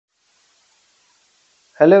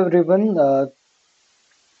Hello everyone,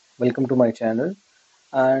 welcome to my channel.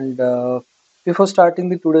 And before starting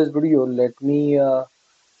the today's video, let me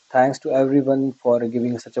thanks to everyone for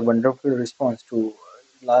giving such a wonderful response to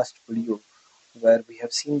last video, where we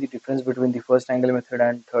have seen the difference between the first angle method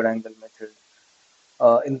and third angle method.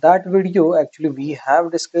 In that video, actually, we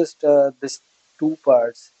have discussed this two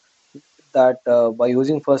parts that by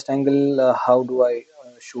using first angle, how do I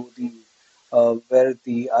show the where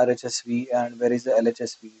the RHSV and where is the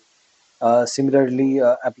LHSV similarly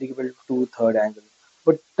applicable to third angle.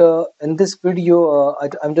 But in this video,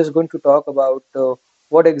 I'm just going to talk about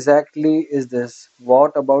what exactly is this,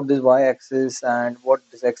 what about this y-axis and what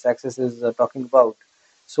this x-axis is talking about.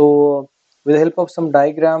 So with the help of some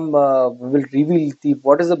diagram, we will reveal the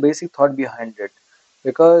what is the basic thought behind it.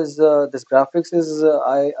 Because this graphics is,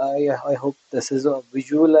 I hope this is a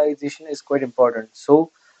visualization is quite important.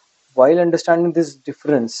 So while understanding this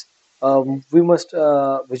difference, we must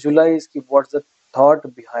visualize what's the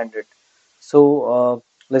thought behind it. So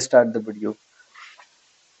let's start the video.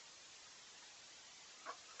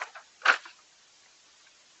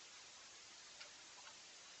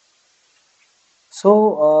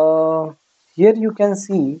 So here you can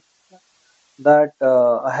see that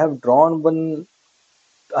I have drawn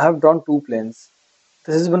two planes.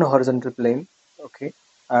 This is one horizontal plane, okay,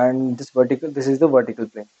 and this is the vertical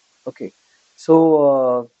plane, okay.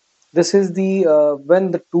 So this is the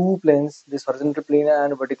when the two planes, this horizontal plane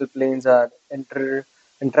and vertical planes are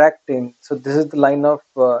interacting. So this is the line of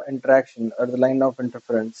interaction or the line of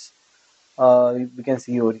interference. We can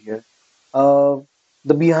see over here. Uh,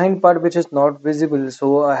 the behind part which is not visible,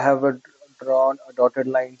 so I have drawn a dotted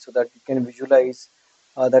line so that you can visualize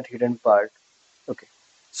that hidden part. Okay.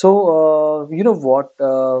 So, you know what?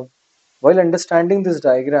 While understanding this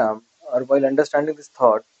diagram or while understanding this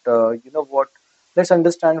thought, you know what? Let's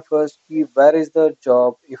understand first where is the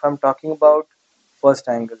job if I'm talking about first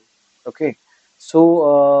angle. Okay.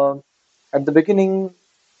 So, at the beginning,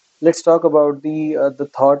 let's talk about the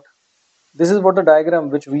thought. This is what the diagram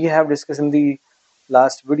which we have discussed in the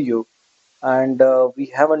last video, and we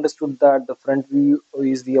have understood that the front view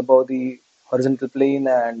is the above the horizontal plane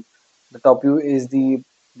and the top view is the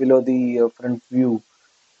below the front view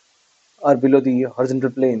or below the horizontal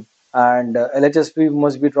plane, and LHSV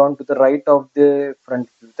must be drawn to the right of the front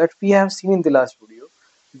view that we have seen in the last video.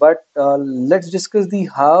 But let's discuss the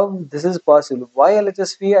how this is possible. Why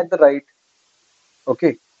LHSV at the right?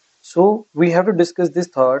 Okay, so we have to discuss this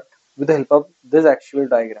thought with the help of this actual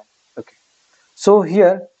diagram. Okay, so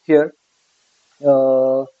here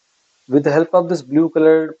uh, with the help of this blue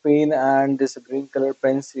colored pen and this green color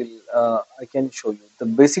pencil, I can show you the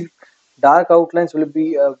basic dark outlines will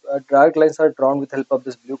be dark lines are drawn with help of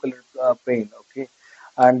this blue color pen. Okay,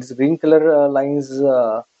 and this green color lines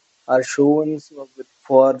are shown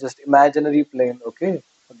for just imaginary plane. Okay,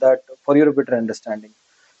 that for your better understanding.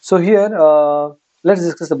 So here, let's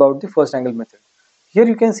discuss about the first angle method. Here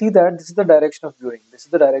you can see that this is the direction of viewing. This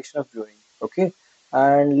is the direction of viewing. Okay,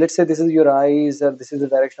 and let's say this is your eyes, or this is the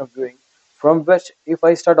direction of viewing. From which, if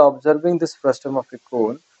I start observing this frustum of a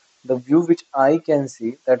cone, the view which I can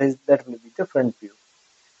see that will be the front view.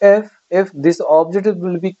 If this object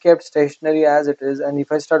will be kept stationary as it is, and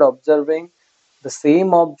if I start observing the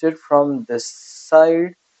same object from this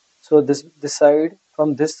side, so this side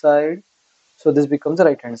from this side, so this becomes the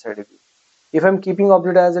right hand side view. If I'm keeping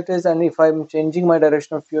object as it is and if I'm changing my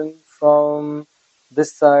direction of viewing from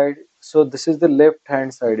this side, so this is the left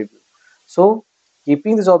hand side view. So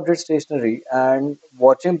keeping this object stationary and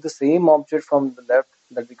watching the same object from the left,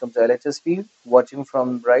 that becomes LHSV. Watching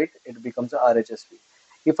from right, it becomes a RHSV.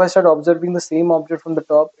 If I start observing the same object from the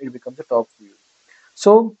top, it becomes a top view.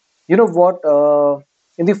 So you know what?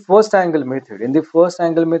 In the first angle method,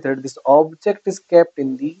 this object is kept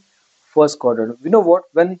in the first quadrant. You know what?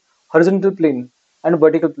 When horizontal plane and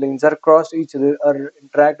vertical planes are crossed each other, or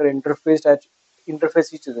interact or interface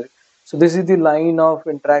each other. So this is the line of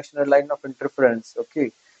interaction or line of interference.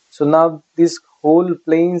 Okay. So now these whole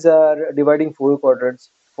planes are dividing four quadrants.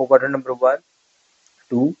 For quadrant number one,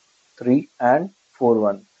 2, 3, and 4,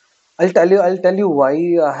 1. I'll tell you why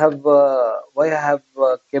I have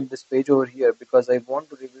kept this page over here, because I want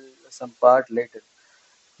to reveal some part later.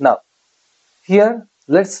 Now here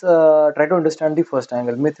let's try to understand the first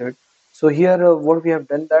angle method. So here what we have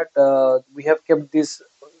done that we have kept this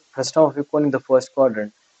frustum of a cone in the first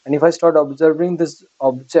quadrant, and if I start observing this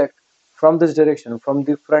object from this direction from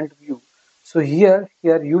the front view, so here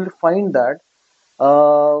you will find that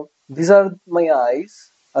these are my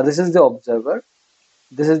eyes, this is the observer,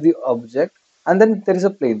 this is the object, and then there is a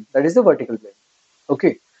plane, that is the vertical plane.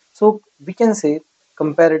 Okay, so we can say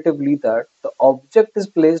comparatively that the object is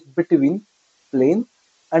placed between plane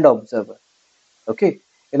and observer. Okay,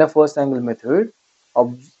 in a first angle method,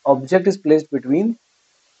 object is placed between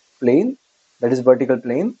plane, that is vertical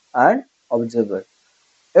plane, and observer.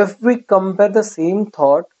 If we compare the same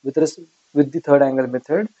thought with the third angle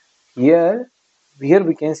method, here here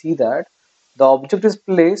we can see that the object is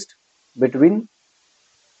placed between,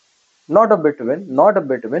 not a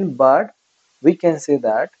between, but we can say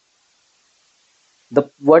that the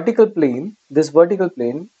vertical plane, this vertical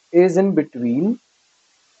plane is in between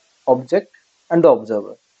object and the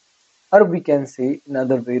observer. Or we can say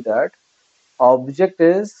another way that object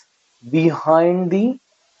is behind the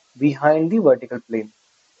vertical plane.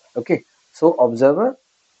 Okay, so observer,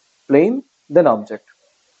 plane, then object.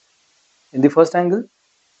 In the first angle,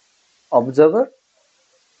 observer,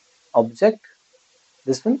 object,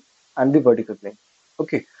 this one, and the vertical plane.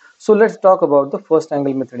 Okay, so let's talk about the first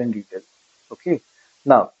angle method in detail. Okay,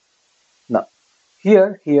 now now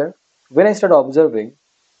here when I start observing,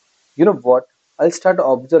 you know what, I'll start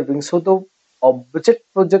observing, so the object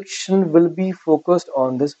projection will be focused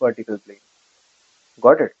on this vertical plane.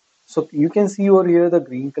 Got it? So you can see over here the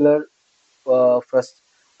green color, first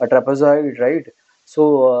a trapezoid, right?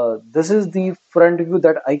 So this is the front view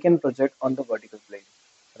that I can project on the vertical plane,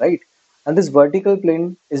 right? And this vertical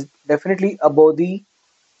plane is definitely above the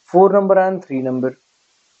 4 number and 3 number.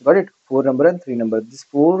 Got it? 4 number and 3 number. This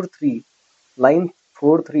 4 3 line,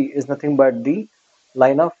 4 3 is nothing but the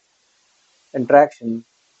line of interaction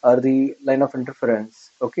or the line of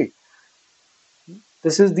interference. Okay,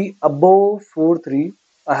 this is the above 4 3.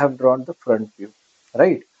 I have drawn the front view,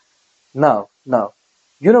 right? Now,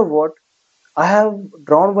 you know what? I have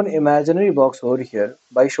drawn one imaginary box over here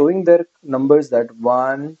by showing their numbers, that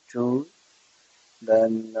 1, 2,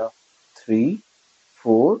 then 3,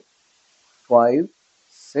 4, 5,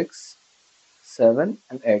 6, 7,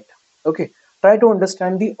 and 8. Okay, try to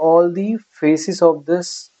understand the all the faces of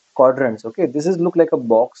this quadrants. Okay, this is look like a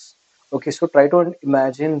box. Okay, so try to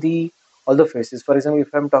imagine the all the faces. For example,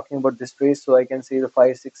 if I'm talking about this face, so I can say the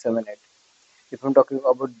 5, 6, 7, 8. If I'm talking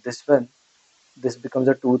about this one, this becomes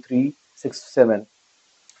a 2, 3, 6, 7,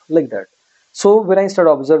 like that. So when I start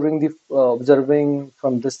observing the observing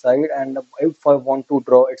from this side, and if I want to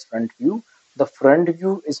draw its front view, the front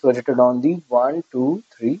view is projected on the 1, 2,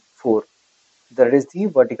 3, 4. That is the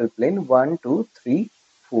vertical plane, 1, 2, 3,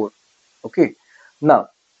 4. Okay, now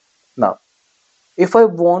now if I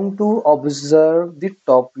want to observe the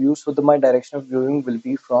top view, so my direction of viewing will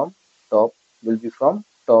be from top, will be from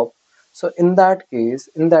top. So in that case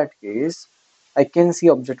I can see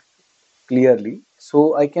object clearly,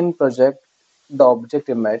 so I can project the object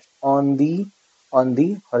image on the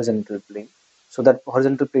horizontal plane. So that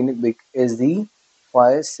horizontal plane is the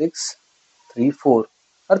 5 6 3 4,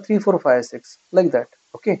 or 3 4 5 6, like that.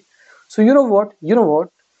 Okay, so you know what,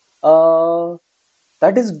 uh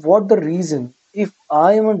that is what the reason, if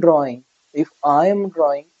I am drawing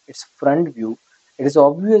its front view, it is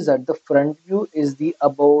obvious that the front view is the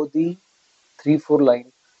above the 3 4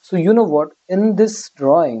 line. So you know what, in this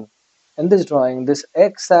drawing, this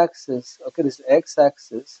x-axis, okay, this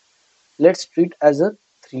x-axis, let's treat as a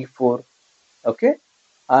 3 4. Okay,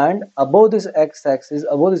 and above this x-axis,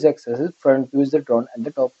 front view is the drawn at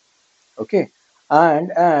the top. Okay,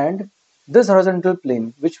 and this horizontal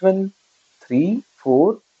plane, which one, 3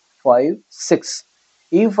 4 5 6,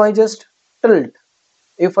 if I just tilt,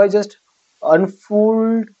 if I just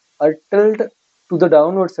unfold or tilt to the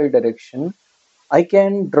downward side direction, I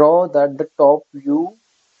can draw that the top view.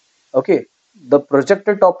 Okay, the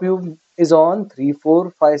projected top view is on 3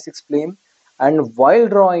 4 5 6 plane, and while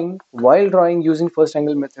drawing using first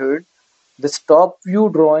angle method, this top view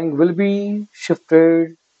drawing down will be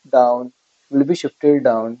shifted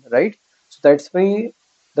down, right? So that's why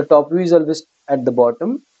the top view is always at the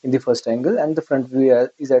bottom in the first angle, and the front view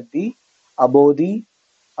is at the above the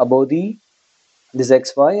above the this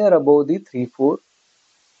xy, or above the 3 4,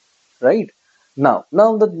 right? Now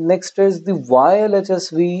the next is the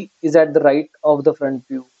ylhsv is at the right of the front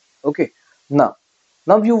view. Okay, now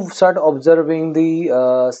you start observing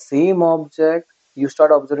the same object, you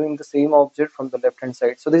start observing the same object from the left hand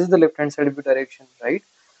side. So this is the left hand side view direction, right?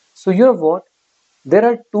 So you know what, there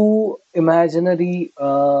are two imaginary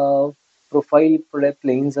profile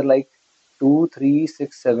planes are like 2 3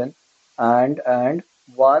 6 7, and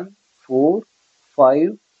 1 4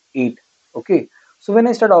 5 8. Okay, so when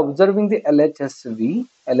I start observing the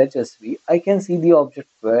LHSV, I can see the object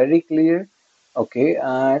very clear. Okay,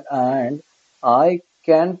 and I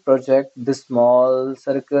can project this small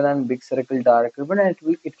circle and big circle dark ribbon, and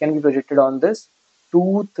it can be projected on this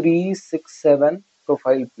 2 3 6 7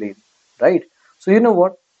 profile plane, right? So you know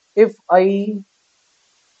what? If I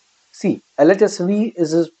see LHSV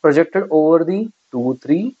is projected over the 2,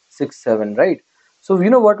 3, 6, 7, right? So you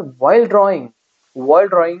know what? While drawing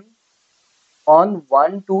on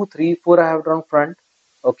 1, 2, 3, 4, I have drawn front.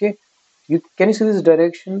 Okay, you can you see this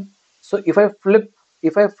direction? So if I flip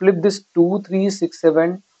this 2, 3, 6,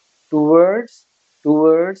 7 towards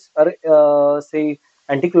or say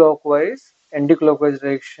anti-clockwise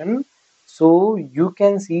direction, so you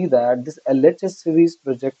can see that this LHSV is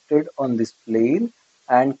projected on this plane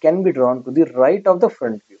and can be drawn to the right of the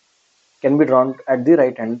front view, can be drawn at the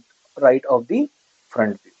right of the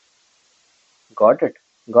front view. Got it.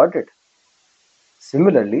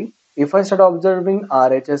 Similarly, if I start observing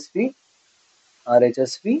RHSV,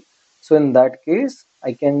 so in that case,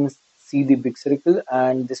 I can see the big circle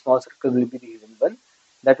and the small circle will be the hidden one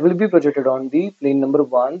that will be projected on the plane number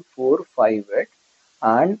 1, 4, 5, 8,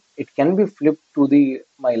 and it can be flipped to the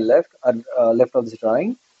my left or left of the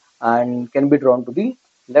drawing and can be drawn to the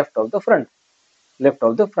left of the front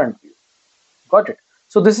view. Got it.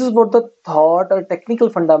 So this is what the thought or technical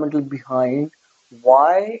fundamental behind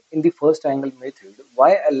why in the first angle method,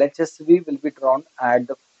 why LHSV will be drawn at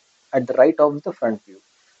the right of the front view.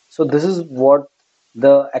 So this is what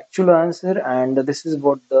the actual answer and this is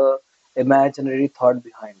what the imaginary thought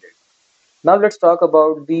behind it. Now let's talk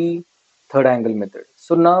about the third angle method.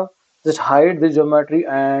 So now just hide the geometry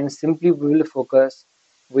and simply we'll focus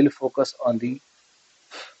on the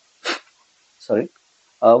sorry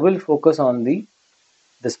we'll focus on the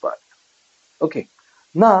this part. Okay.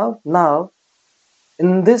 Now,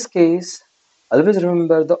 in this case, always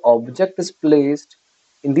remember the object is placed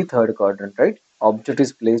in the third quadrant, right? Object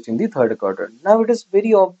is placed in the third quadrant. Now it is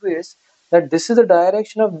very obvious that this is the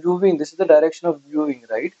direction of viewing. This is the direction of viewing,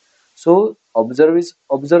 right? So observe is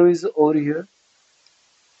over here,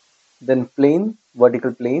 then plane,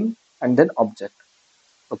 vertical plane, and then object.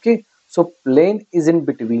 Okay, so plane is in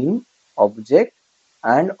between object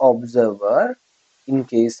and observer in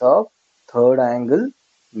case of third angle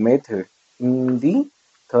method. In the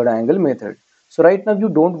third angle method. So right now you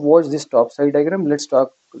don't watch this top side diagram. Let's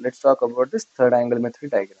talk about this third angle method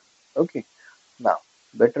diagram. Okay, now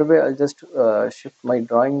better way I'll just shift my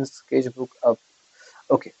drawing sketchbook up.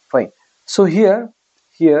 Okay, fine. So here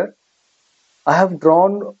I have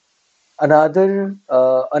drawn another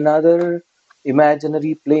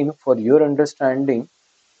imaginary plane for your understanding.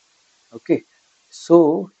 Okay,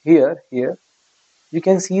 so here you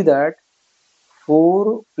can see that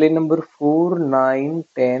 4 plane number 4, 9,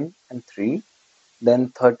 10, and 3, then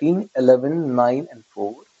 13, 11, 9, and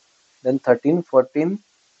 4, then 13, 14,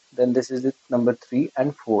 then this is the number 3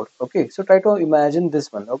 and 4. Okay, so try to imagine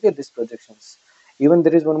this one. Okay, these projections. Even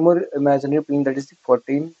there is one more imaginary plane, that is the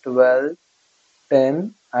 14, 12,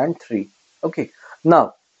 10, and 3. Okay,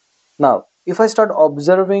 now if I start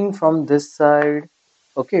observing from this side,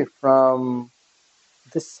 okay, from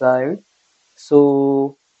this side,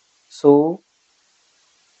 so so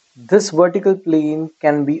this vertical plane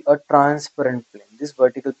can be a transparent plane. This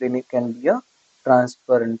vertical plane can be a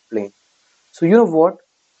transparent plane. So you know what?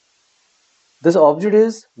 This object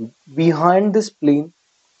is behind this plane.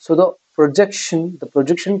 So the projection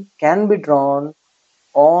can be drawn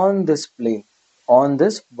on this plane, on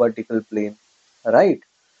this vertical plane, right?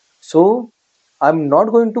 So I'm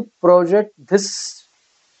not going to project this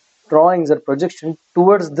drawings or projection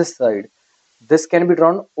towards this side. This can be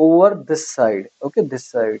drawn over this side. Okay, this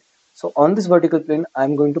side. So on this vertical plane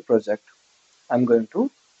I'm going to project,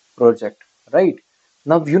 right?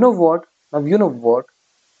 Now you know what?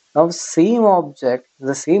 Now same object,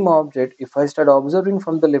 if I start observing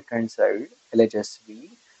from the left hand side, LHSV,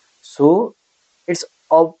 so its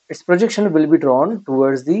projection will be drawn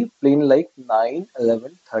towards the plane like 9,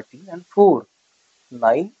 11, 13, and 4.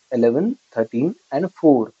 9, 11, 13, and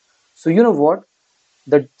 4. So you know what?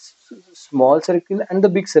 The small circle and the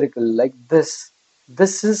big circle like this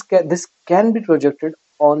can be projected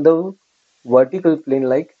on the vertical plane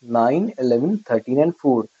like 9, 11, 13, and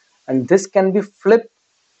 4, and this can be flipped,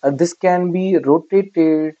 this can be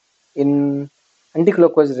rotated in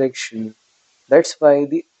anti-clockwise direction. That's why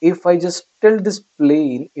the if I tilt this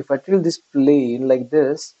plane like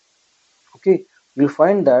this, okay, we'll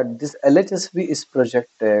find that this LHSV is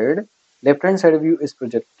projected, left hand side view is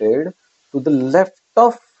projected to the left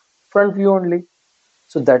of front view only.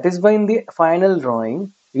 So that is why in the final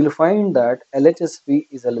drawing, you'll find that LHSV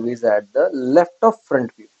is always at the left of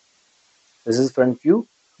front view. This is front view,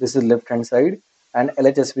 this is left hand side, and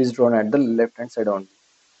LHSV is drawn at the left hand side only.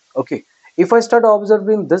 Okay, if I start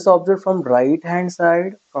observing this object from the right hand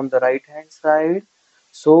side,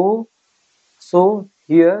 so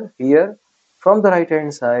here from the right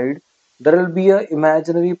hand side there will be a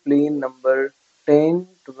imaginary plane number 10,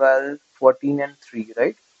 12, 14, and 3,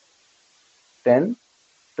 right? 10,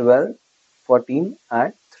 12, 14,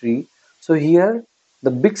 and 3. So here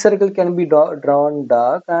the big circle can be drawn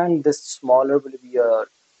dark, and this smaller will be a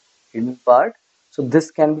hidden part. So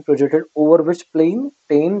this can be projected over which plane?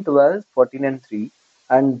 10, 12, 14, and 3.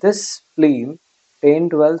 And this plane 10,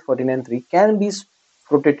 12, 14, and 3 can be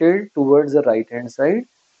rotated towards the right hand side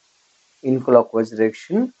in clockwise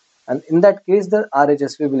direction. And in that case, the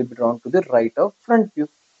RHSV will be drawn to the right of front view.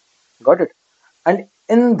 Got it? And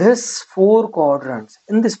in these four quadrants,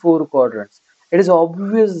 it is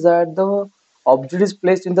obvious that the object is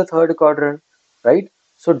placed in the third quadrant, right?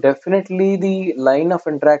 So definitely the line of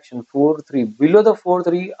interaction 4 3, below the 4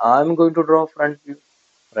 3, I'm going to draw front view,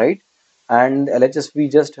 right? And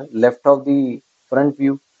LHSV just left off the front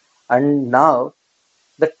view. And now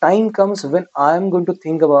the time comes when I'm going to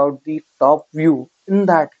think about the top view. In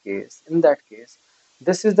that case,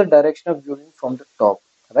 this is the direction of viewing from the top,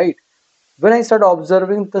 right? When I start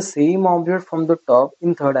observing the same object from the top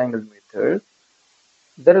in third angle method,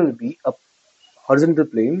 there will be a horizontal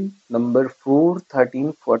plane number 4,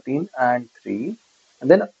 13, 14, and 3, and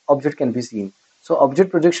then object can be seen. So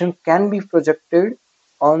object projection can be projected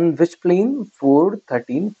on which plane? 4,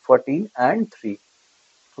 13, 14, and 3.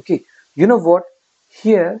 Okay, you know what?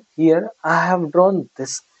 Here I have drawn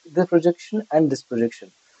this projection and this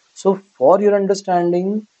projection. So for your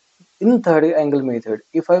understanding, in third angle method,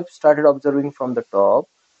 if I started observing from the top,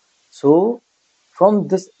 so from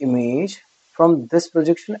this image, from this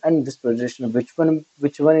projection and this projection,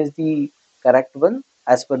 which one is the correct one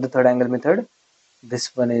as per the third angle method?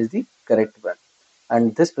 This one is the correct one,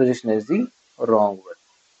 and this projection is the wrong one.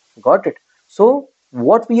 Got it? So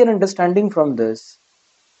what we are understanding from this,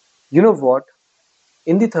 you know what?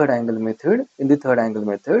 In the third angle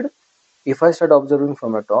method, if I start observing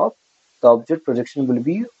from the top, the object projection will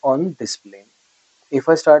be on this plane. If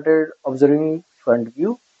I started observing front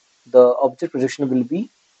view, the object projection will be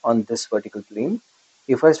on this vertical plane.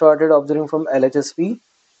 If I started observing from LHSV,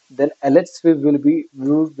 then LHSV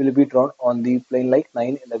will be drawn on the plane like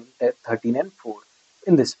 9, 11, 13, and 4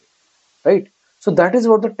 in this way, right? So that is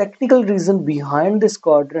what the technical reason behind this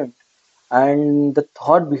quadrant, and the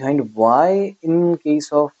thought behind why in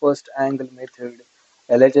case of first angle method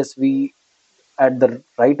LHSV at the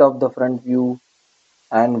right of the front view,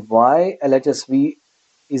 and why LHSV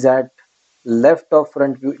is at left of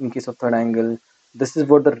front view in case of third angle. This is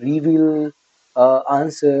what the reveal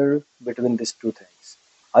answer between these two things.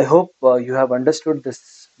 I hope you have understood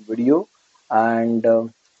this video, and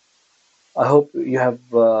I hope you have.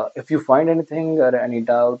 If you find anything or any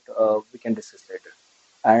doubt, we can discuss later.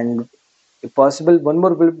 And if possible, one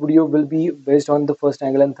more video will be based on the first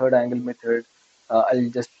angle and third angle method. I'll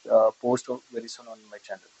just post very soon on my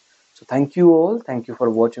channel. So thank you all. Thank you for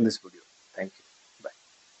watching this video. Thank you.